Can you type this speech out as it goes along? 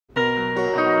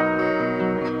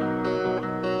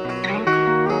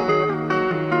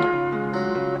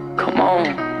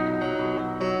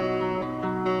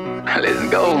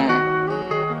go.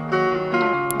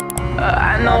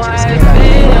 I know how it feels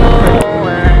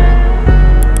when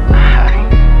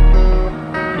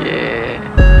yeah,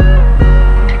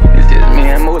 it's just me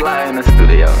and Moolah in the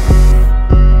studio.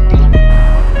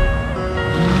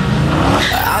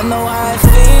 I know how it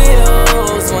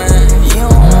feels when you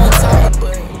don't talk,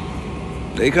 but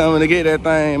they coming to get that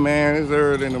thing, man. It's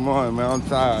early in the morning, man. I'm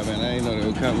tired, man. I ain't know they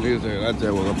were coming this early. I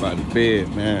just woke up out of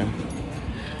bed, man.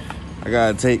 I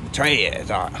gotta take the trash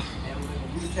out.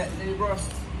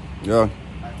 Yeah.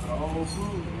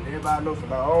 Everybody know from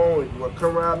now on, if you want to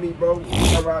come around me, bro,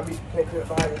 come around me, you can't come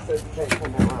behind yourself, you can't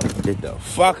come around me. Get the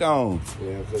fuck on.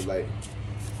 Yeah, cause like,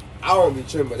 I don't be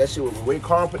tripping, but that shit was way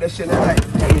calm, put that shit in there, like,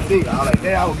 can't think. I was like,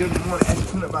 damn, I was giving you one extra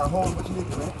clean up by a whole bunch of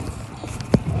niggas, man.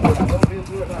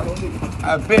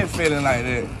 I've been feeling like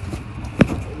that.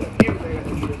 Everything I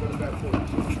do is on the back porch.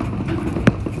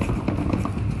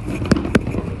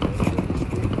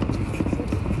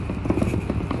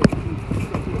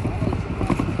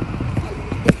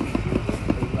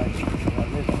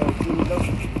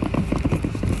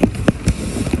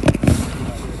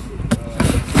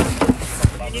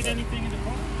 Anything in the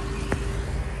car?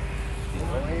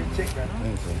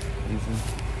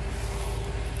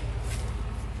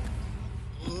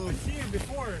 I see it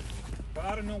before, but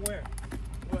I don't know where.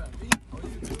 What? Me? Oh, you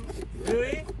do?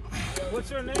 Really? Yeah. What's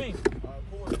your name?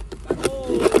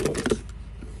 Oh.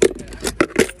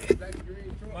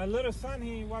 My little son,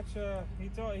 he watch.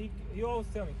 He always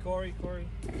tell me, Corey.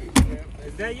 Yeah.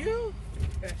 Is that you?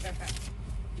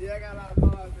 Yeah, I got a lot of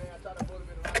cars, man. I try to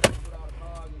motivate a lot of people with all the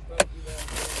cars and stuff, you know.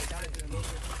 Kind of a little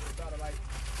bit try to like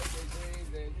take their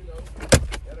dreams and, you know,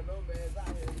 let them know, man, it's out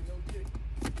here, you know, shit.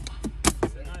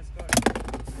 It's a nice car.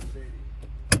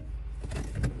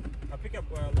 I picked up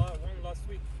one last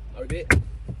week. Oh, you did?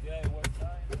 Yeah, it was on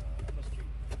the street.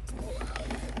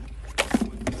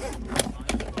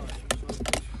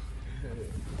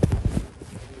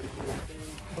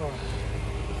 Oh, wow.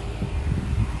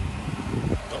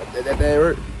 That thing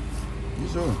hurt? You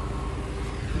sure?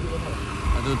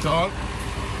 I do talk.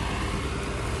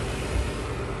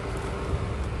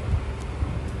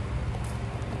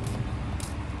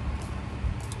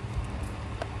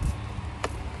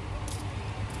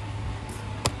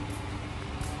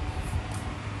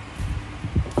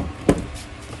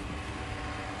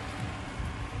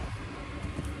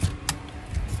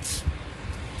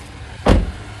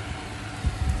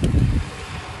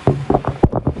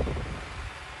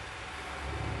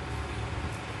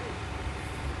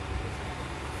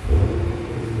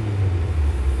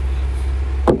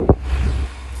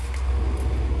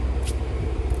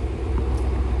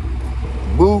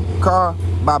 Boo, car,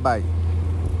 bye-bye.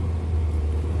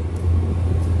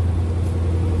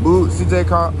 Boo, CJ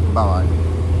car, bye-bye.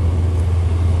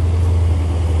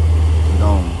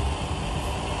 Gone.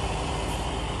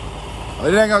 Oh,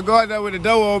 it ain't gonna go out there with the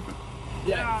door open.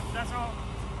 Yeah, that's how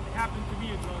it happened to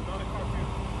me as well, the other car too.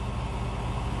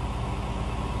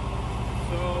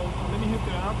 So, let me hook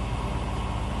it up.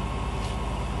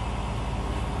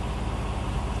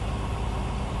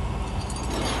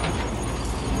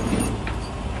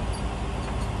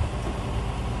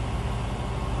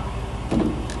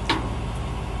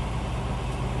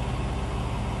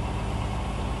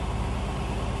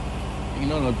 You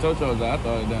know, no tow trucks, I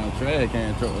thought it down trash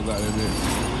can truck was out of there.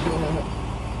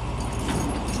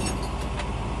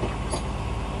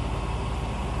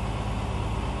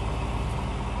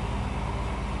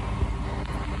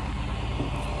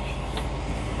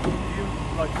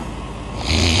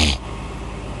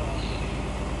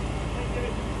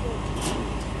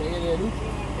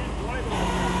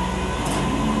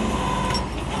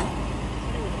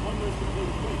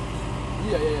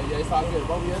 Yeah, it's all good.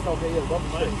 Bump, yeah, it's okay, yeah, bump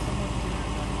straight.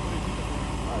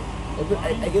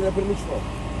 Alright, I get it up in the neutral.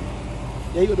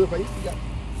 Yeah, you gonna do it for you? Yeah.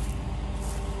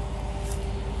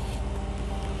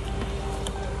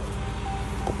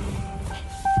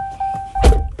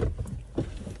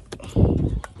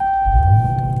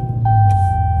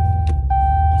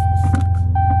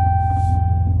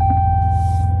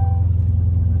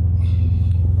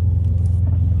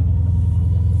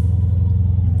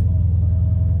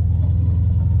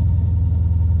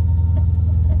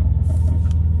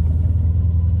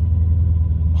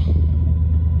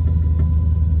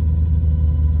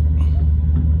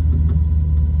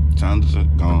 Time's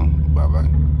gone. Bye-bye.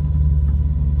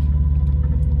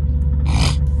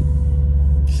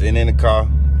 Sitting in the car.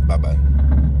 Bye-bye.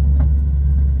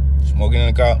 Smoking in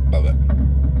the car. Bye-bye.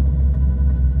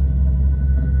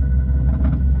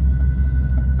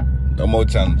 No more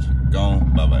challenge.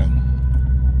 Gone. Bye-bye.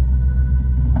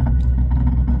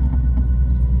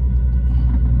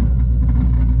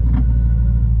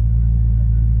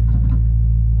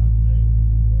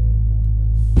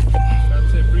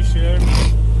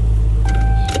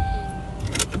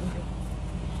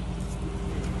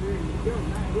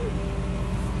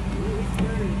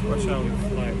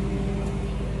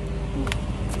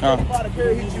 Tell the how the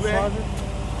curry hit you, man.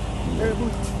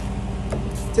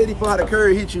 Tell the how the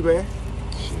curry hit you, man.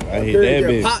 I hit that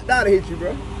bitch. Popped out and hit you,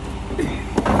 bro. He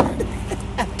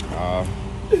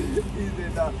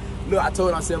said, nah. Look, I told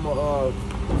him, I said,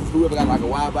 whoever got like a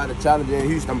wide body challenge in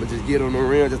Houston, I'm gonna just get on the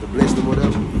rim just to bless them,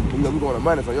 whatever. You know, we going to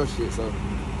money for your shit, so we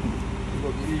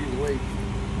gonna get easy way.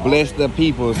 Bless the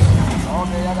peoples. All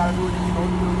day y'all gotta do is, you know,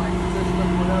 like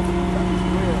whatever. You gotta be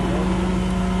real, man.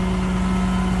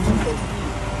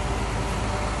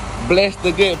 Bless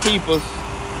the good peoples.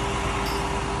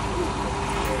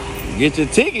 Get your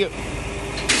ticket.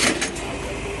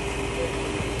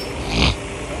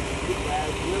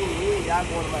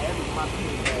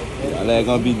 Y'all ain't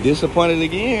gonna be disappointed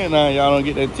again now. Y'all don't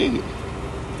get that ticket.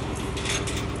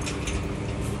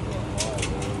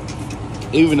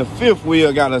 Even the fifth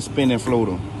wheel got a spinning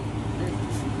floater.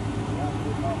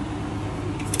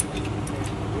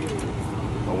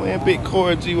 I'm wearing big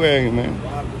cord G-Wagon, man.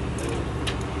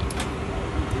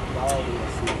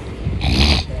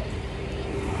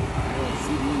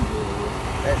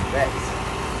 That's facts.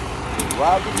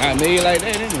 Not made like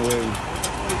that anyway.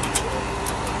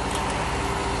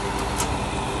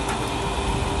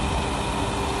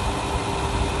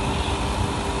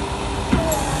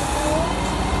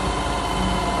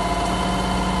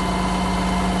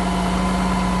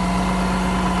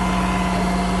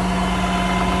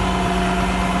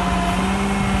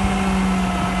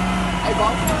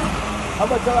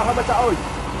 How much I owe you?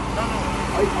 No.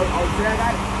 Oh, see that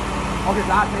guy? Okay,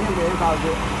 so I'll pay him there. It's all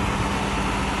good.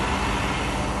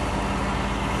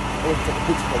 I want to take a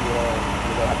picture from you.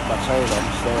 You know, my chain, I'm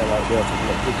standing right there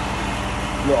taking a picture.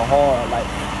 A little hard, like,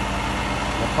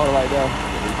 the color right there.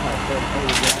 You kind of turn the thing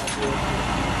down here.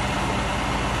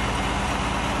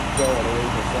 Go on the way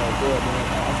to sound good, man.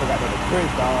 I forgot that the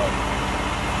Prince, dog.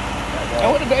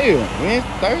 Oh, what the day is?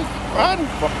 Wednesday, Thursday, Friday?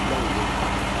 Fucking day, dude.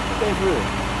 What day's real?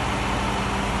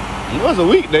 It was a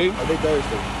weekday. I think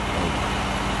Thursday.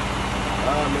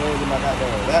 Oh man, in my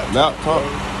goddamn laptop.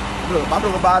 Look, I'm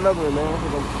gonna buy another one, man.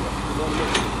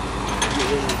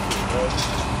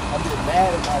 I'm getting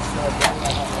mad at myself, dog.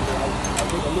 I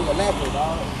think a little laptop,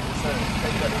 dog.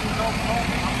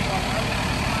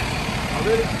 Oh,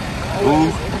 really? Ooh,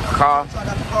 car. So I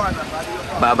got the car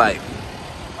now. Bye bye.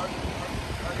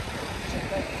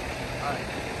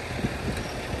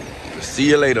 See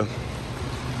you later.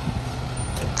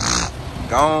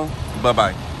 Gone. Bye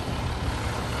bye.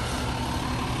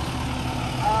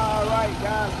 All right,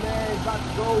 guys, man, about to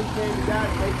go. We came to guys,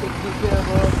 make sure to take care of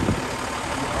us.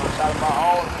 Shout out my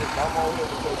all. I'm on here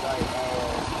because like,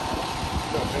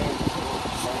 look, man,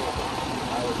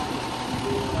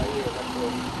 right here.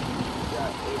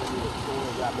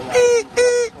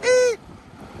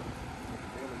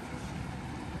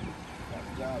 Got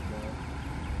the job, man.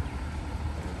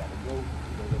 Got to go.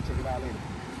 We're gonna check it out later.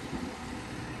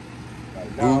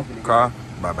 Right now, Car.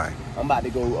 Bye bye. I'm about to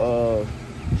go.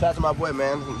 Shout out to my boy,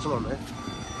 man. Come on, man.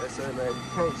 Yes, sir, man. You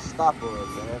can't stop us,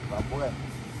 man. My boy.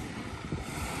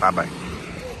 Bye bye.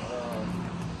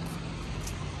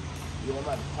 Yeah, I'm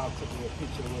about to talk to me a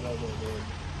picture or whatever, man.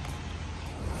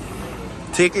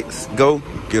 Tickets, go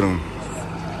get them.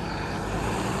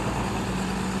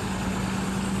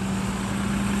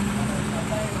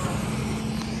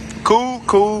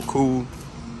 Cool.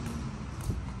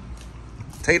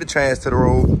 Take the trash to the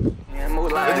road. Yeah,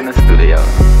 move live in the studio.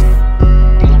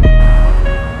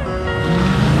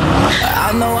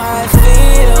 I know how it feels.